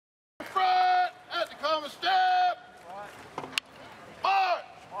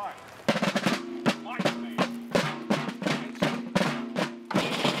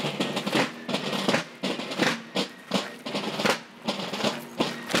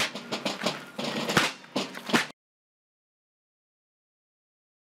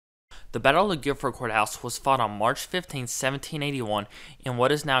The Battle of Guilford Courthouse was fought on March 15, 1781, in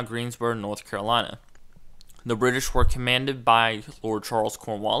what is now Greensboro, North Carolina. The British were commanded by Lord Charles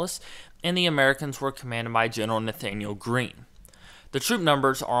Cornwallis, and the Americans were commanded by General Nathaniel Greene. The troop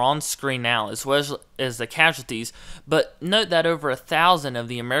numbers are on screen now, as well as the casualties, but note that over 1,000 of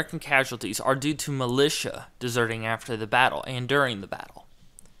the American casualties are due to militia deserting after the battle and during the battle.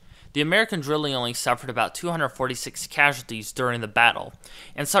 The Americans really only suffered about 246 casualties during the battle,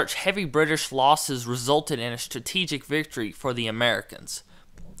 and such heavy British losses resulted in a strategic victory for the Americans.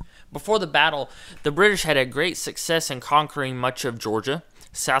 Before the battle, the British had had great success in conquering much of Georgia,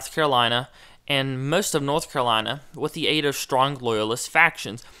 South Carolina, and most of North Carolina with the aid of strong loyalist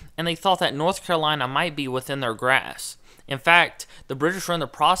factions, and they thought that North Carolina might be within their grasp. In fact, the British were in the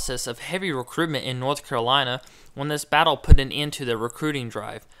process of heavy recruitment in North Carolina when this battle put an end to their recruiting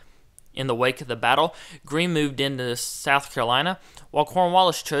drive. In the wake of the battle, Greene moved into South Carolina, while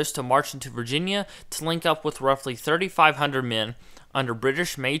Cornwallis chose to march into Virginia to link up with roughly 3,500 men under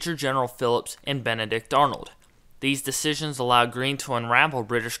British Major General Phillips and Benedict Arnold. These decisions allowed Greene to unravel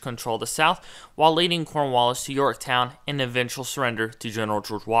British control of the South, while leading Cornwallis to Yorktown and eventual surrender to General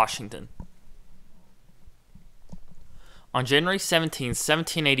George Washington. On January 17,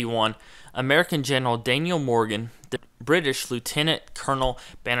 1781, American General Daniel Morgan, the British Lieutenant Colonel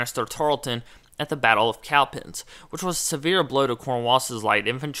Banastre Tarleton at the Battle of Cowpens, which was a severe blow to Cornwallis's light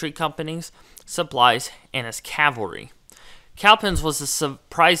infantry companies, supplies, and his cavalry. Cowpens was a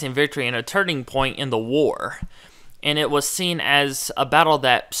surprising victory and a turning point in the war, and it was seen as a battle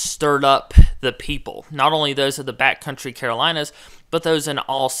that stirred up the people, not only those of the backcountry Carolinas, but those in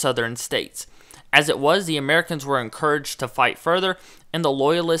all southern states. As it was, the Americans were encouraged to fight further, and the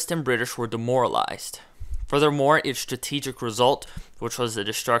Loyalists and British were demoralized. Furthermore, its strategic result, which was the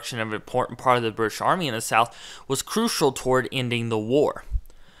destruction of an important part of the British Army in the South, was crucial toward ending the war.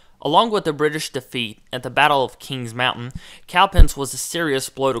 Along with the British defeat at the Battle of Kings Mountain, Cowpens was a serious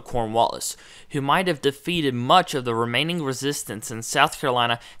blow to Cornwallis, who might have defeated much of the remaining resistance in South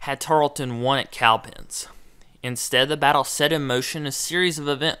Carolina had Tarleton won at Cowpens. Instead, the battle set in motion a series of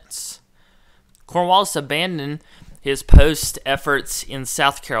events. Cornwallis abandoned his post efforts in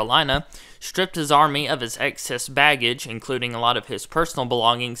South Carolina, stripped his army of its excess baggage, including a lot of his personal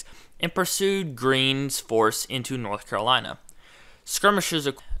belongings, and pursued Greene's force into North Carolina. Skirmishes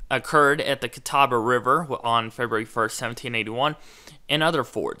occurred at the Catawba River on February 1st, 1781, and other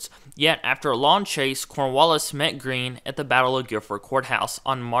fords. Yet, after a long chase, Cornwallis met Greene at the Battle of Guilford Courthouse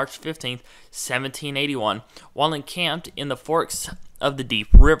on March 15, 1781, while encamped in the forks of the Deep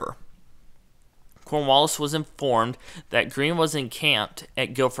River. Cornwallis was informed that Greene was encamped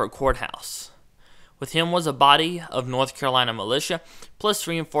at Guilford Courthouse. With him was a body of North Carolina militia, plus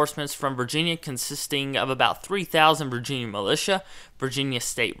reinforcements from Virginia consisting of about 3,000 Virginia militia, Virginia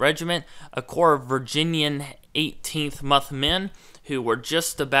State Regiment, a corps of Virginian 18th month men who were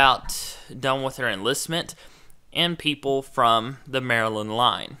just about done with their enlistment, and people from the Maryland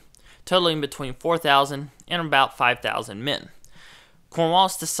line, totaling between 4,000 and about 5,000 men.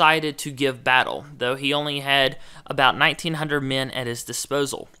 Cornwallis decided to give battle, though he only had about 1,900 men at his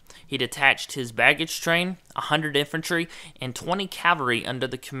disposal. He detached his baggage train, 100 infantry, and 20 cavalry under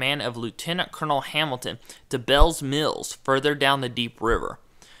the command of Lieutenant Colonel Hamilton to Bell's Mills, further down the Deep River.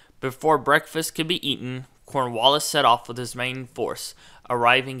 Before breakfast could be eaten, Cornwallis set off with his main force,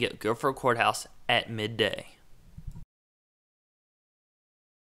 arriving at Guilford Courthouse at midday.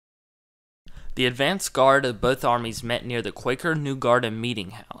 The advance guard of both armies met near the Quaker New Garden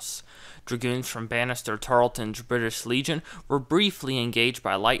Meeting House. Dragoons from Banastre Tarleton's British Legion were briefly engaged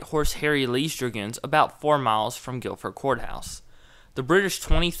by Light Horse Harry Lee's dragoons about 4 miles from Guilford Courthouse. The British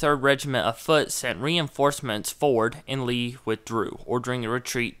 23rd Regiment of Foot sent reinforcements forward, and Lee withdrew, ordering a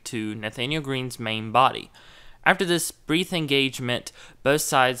retreat to Nathaniel Greene's main body. After this brief engagement, both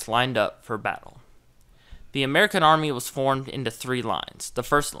sides lined up for battle. The American army was formed into 3 lines. The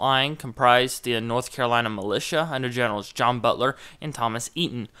first line comprised the North Carolina militia under Generals John Butler and Thomas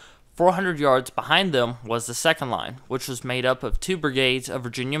Eaton. 400 yards behind them was the second line, which was made up of 2 brigades of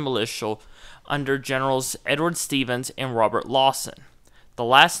Virginia militia under Generals Edward Stevens and Robert Lawson. The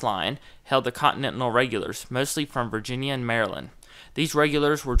last line held the Continental Regulars, mostly from Virginia and Maryland. These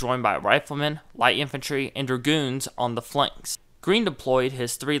regulars were joined by riflemen, light infantry, and dragoons on the flanks. Greene deployed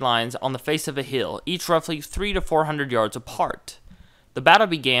his 3 lines on the face of a hill, each roughly 300 to 400 yards apart. The battle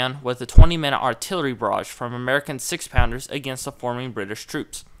began with a 20-minute artillery barrage from American 6-pounders against the forming British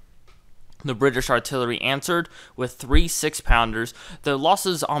troops. The British artillery answered with 3 6-pounders, though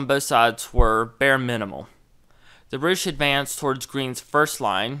losses on both sides were bare minimal. The British advanced towards Greene's first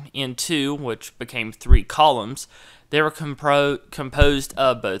line in 2, which became 3 columns. They were composed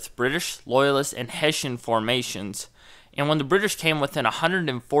of both British, Loyalist, and Hessian formations, and when the British came within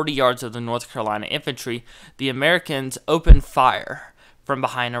 140 yards of the North Carolina infantry, the Americans opened fire from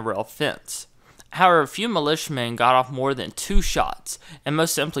behind a rail fence. However, few militiamen got off more than 2 shots, and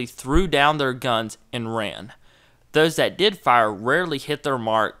most simply threw down their guns and ran. Those that did fire rarely hit their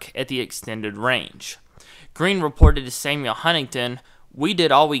mark at the extended range. Greene reported to Samuel Huntington, "We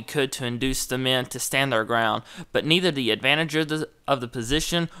did all we could to induce the men to stand their ground, but neither the advantage of the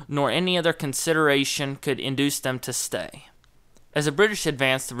position nor any other consideration could induce them to stay." As the British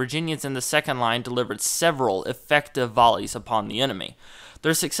advanced, the Virginians in the second line delivered several effective volleys upon the enemy.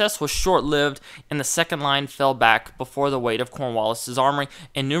 Their success was short-lived, and the second line fell back before the weight of Cornwallis's army,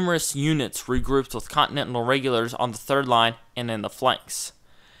 and numerous units regrouped with Continental regulars on the third line and in the flanks.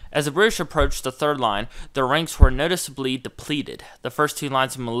 As the British approached the third line, their ranks were noticeably depleted. The first 2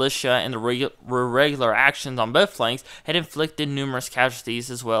 lines of militia and the irregular actions on both flanks had inflicted numerous casualties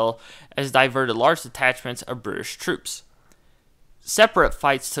as well as diverted large detachments of British troops. Separate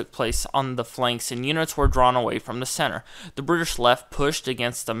fights took place on the flanks and units were drawn away from the center. The British left pushed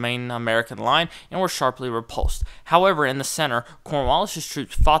against the main American line and were sharply repulsed. However, in the center, Cornwallis's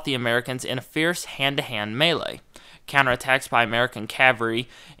troops fought the Americans in a fierce hand-to-hand melee. Counterattacks by American cavalry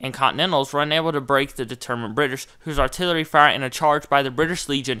and Continentals were unable to break the determined British, whose artillery fire and a charge by the British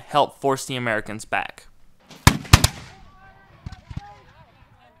Legion helped force the Americans back.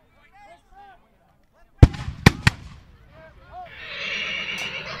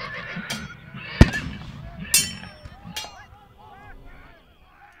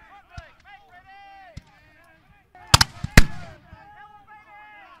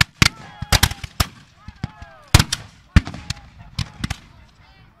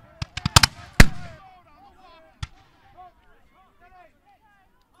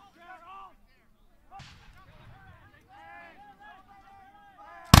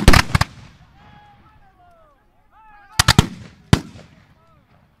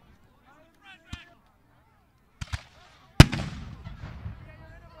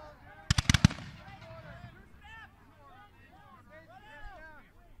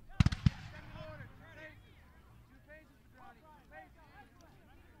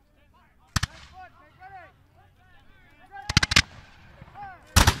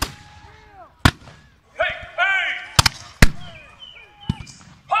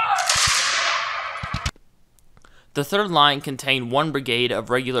 The third line contained 1 brigade of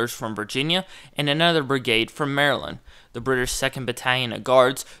regulars from Virginia and another brigade from Maryland. The British 2nd Battalion of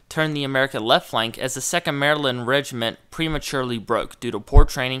Guards turned the American left flank as the 2nd Maryland Regiment prematurely broke due to poor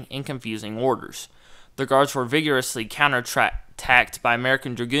training and confusing orders. The Guards were vigorously counterattacked by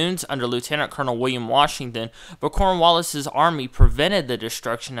American Dragoons under Lieutenant Colonel William Washington, but Cornwallis's army prevented the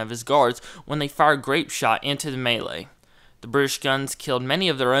destruction of his Guards when they fired grape shot into the melee. The British guns killed many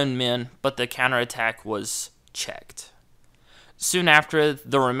of their own men, but the counterattack was checked. Soon after,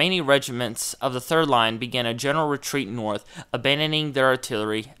 the remaining regiments of the third line began a general retreat north, abandoning their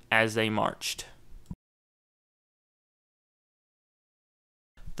artillery as they marched.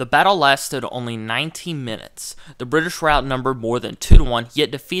 The battle lasted only 90 minutes. The British were outnumbered more than 2-1, yet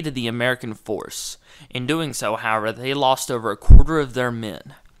defeated the American force. In doing so, however, they lost over a quarter of their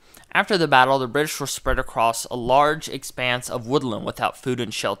men. After the battle, the British were spread across a large expanse of woodland without food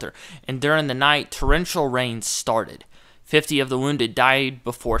and shelter, and during the night, torrential rains started. 50 of the wounded died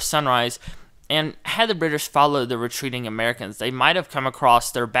before sunrise, and had the British followed the retreating Americans, they might have come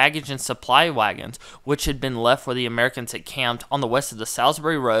across their baggage and supply wagons, which had been left where the Americans had camped on the west of the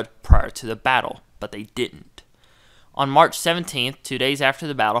Salisbury Road prior to the battle, but they didn't. On March 17th, 2 days after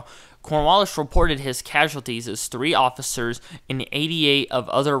the battle, Cornwallis reported his casualties as 3 officers and 88 of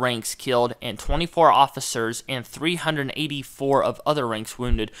other ranks killed and 24 officers and 384 of other ranks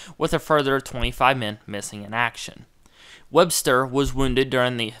wounded, with a further 25 men missing in action. Webster was wounded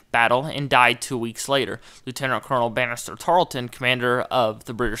during the battle and died 2 weeks later. Lieutenant Colonel Bannister Tarleton, commander of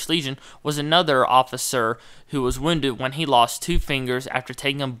the British Legion, was another officer who was wounded when he lost 2 fingers after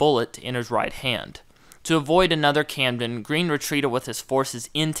taking a bullet in his right hand. To avoid another Camden, Greene retreated with his forces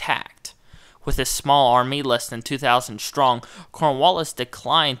intact. With his small army, less than 2,000 strong, Cornwallis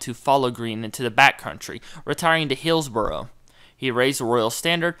declined to follow Greene into the backcountry, retiring to Hillsborough. He raised the royal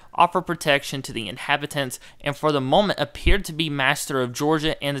standard, offered protection to the inhabitants, and for the moment appeared to be master of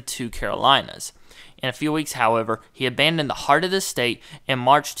Georgia and the 2 Carolinas. In a few weeks, however, he abandoned the heart of the state and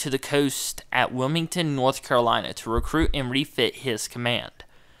marched to the coast at Wilmington, North Carolina, to recruit and refit his command.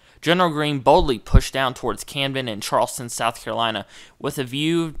 General Greene boldly pushed down towards Camden and Charleston, South Carolina, with a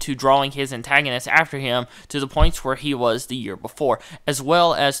view to drawing his antagonists after him to the points where he was the year before, as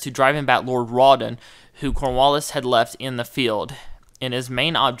well as to driving back Lord Rawdon, who Cornwallis had left in the field. In his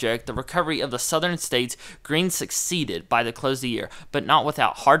main object, the recovery of the southern states, Greene succeeded by the close of the year, but not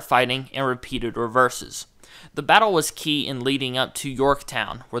without hard fighting and repeated reverses. The battle was key in leading up to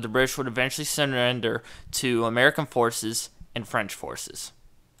Yorktown, where the British would eventually surrender to American forces and French forces.